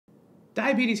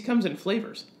Diabetes comes in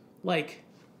flavors, like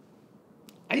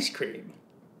ice cream,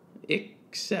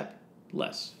 except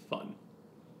less fun.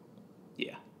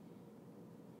 Yeah.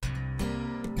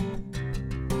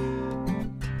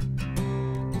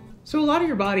 So a lot of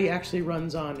your body actually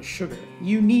runs on sugar.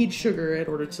 You need sugar in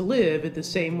order to live in the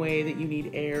same way that you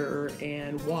need air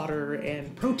and water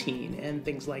and protein and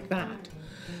things like that.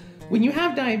 When you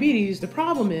have diabetes, the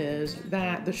problem is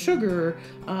that the sugar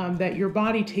that your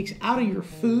body takes out of your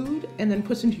food and then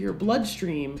puts into your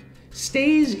bloodstream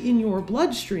stays in your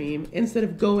bloodstream instead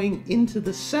of going into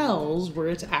the cells where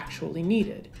it's actually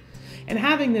needed. And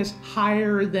having this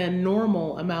higher than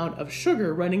normal amount of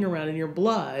sugar running around in your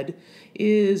blood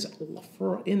is,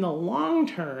 in the long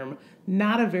term,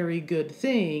 not a very good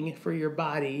thing for your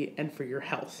body and for your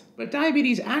health. But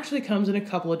diabetes actually comes in a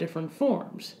couple of different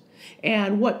forms.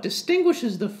 And what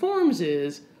distinguishes the forms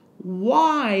is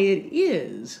why it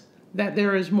is that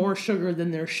there is more sugar than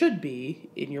there should be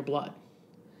in your blood.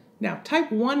 Now,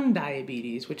 type 1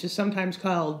 diabetes, which is sometimes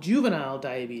called juvenile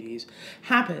diabetes,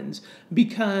 happens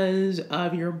because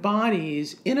of your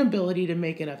body's inability to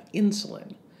make enough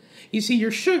insulin. You see,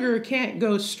 your sugar can't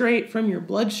go straight from your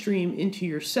bloodstream into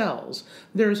your cells.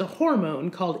 There's a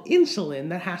hormone called insulin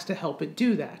that has to help it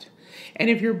do that. And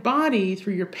if your body,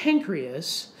 through your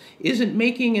pancreas, isn't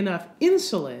making enough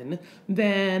insulin,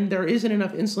 then there isn't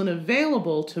enough insulin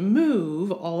available to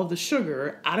move all of the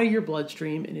sugar out of your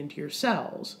bloodstream and into your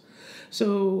cells.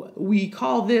 So we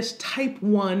call this type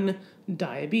 1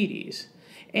 diabetes.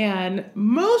 And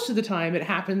most of the time it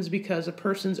happens because a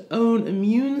person's own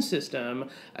immune system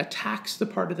attacks the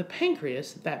part of the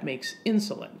pancreas that makes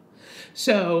insulin.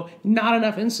 So not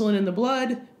enough insulin in the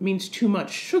blood means too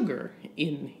much sugar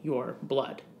in your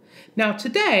blood. Now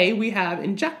today we have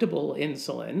injectable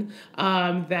insulin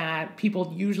that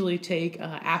people usually take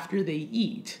after they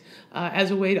eat as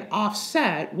a way to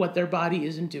offset what their body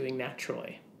isn't doing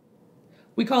naturally.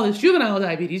 We call this juvenile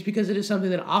diabetes because it is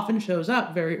something that often shows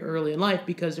up very early in life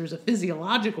because there's a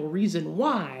physiological reason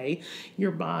why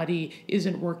your body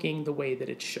isn't working the way that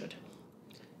it should.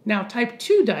 Now, type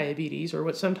 2 diabetes, or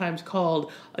what's sometimes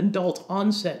called adult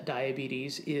onset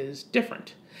diabetes, is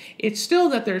different. It's still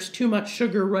that there's too much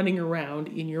sugar running around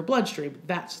in your bloodstream.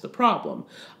 That's the problem.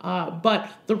 But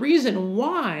the reason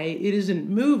why it isn't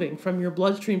moving from your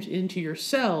bloodstream into your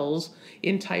cells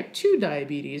in type 2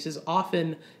 diabetes is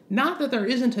often not that there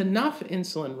isn't enough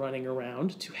insulin running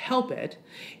around to help it.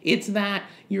 It's that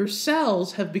your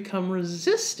cells have become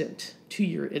resistant to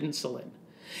your insulin.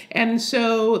 And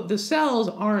so the cells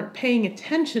aren't paying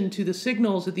attention to the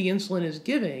signals that the insulin is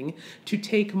giving to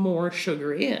take more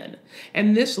sugar in.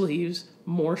 And this leaves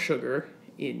more sugar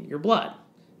in your blood.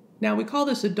 Now, we call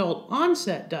this adult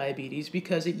onset diabetes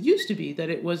because it used to be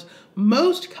that it was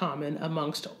most common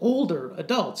amongst older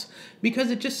adults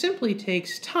because it just simply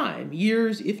takes time,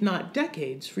 years if not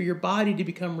decades, for your body to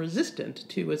become resistant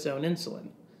to its own insulin.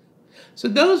 So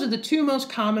those are the two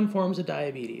most common forms of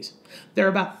diabetes. There are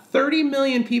about 30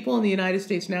 million people in the United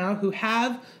States now who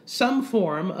have some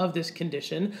form of this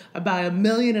condition. About 1.5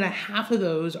 million of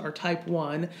those are type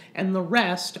 1, and the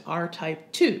rest are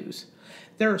type 2s.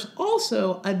 There's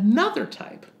also another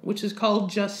type, which is called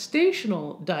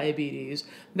gestational diabetes,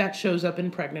 that shows up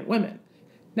in pregnant women.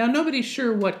 Now, nobody's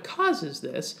sure what causes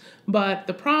this, but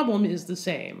the problem is the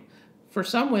same. For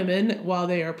some women, while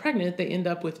they are pregnant, they end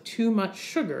up with too much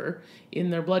sugar in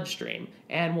their bloodstream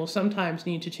and will sometimes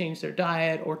need to change their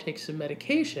diet or take some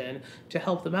medication to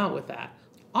help them out with that.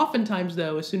 Oftentimes,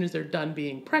 though, as soon as they're done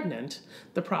being pregnant,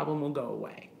 the problem will go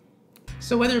away.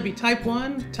 So whether it be type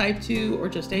 1, type 2, or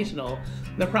gestational,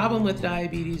 the problem with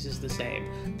diabetes is the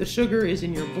same. The sugar is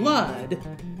in your blood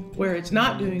where it's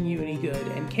not doing you any good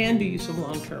and can do you some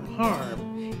long-term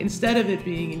harm, instead of it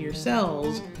being in your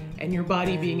cells and your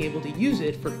body being able to use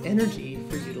it for energy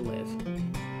for you to live.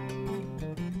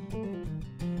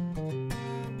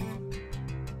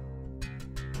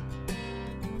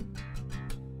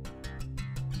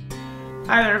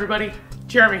 Hi there, everybody.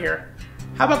 Jeremy here.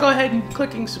 How about go ahead and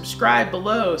clicking subscribe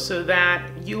below so that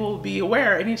you will be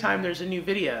aware anytime there's a new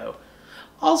video.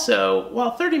 Also,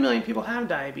 while 30 million people have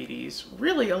diabetes,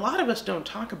 really a lot of us don't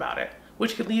talk about it,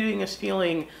 which could leave us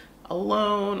feeling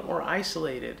alone or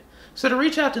isolated. So to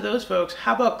reach out to those folks,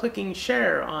 how about clicking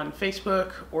share on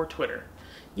Facebook or Twitter?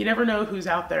 You never know who's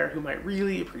out there who might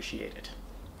really appreciate it.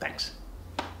 Thanks.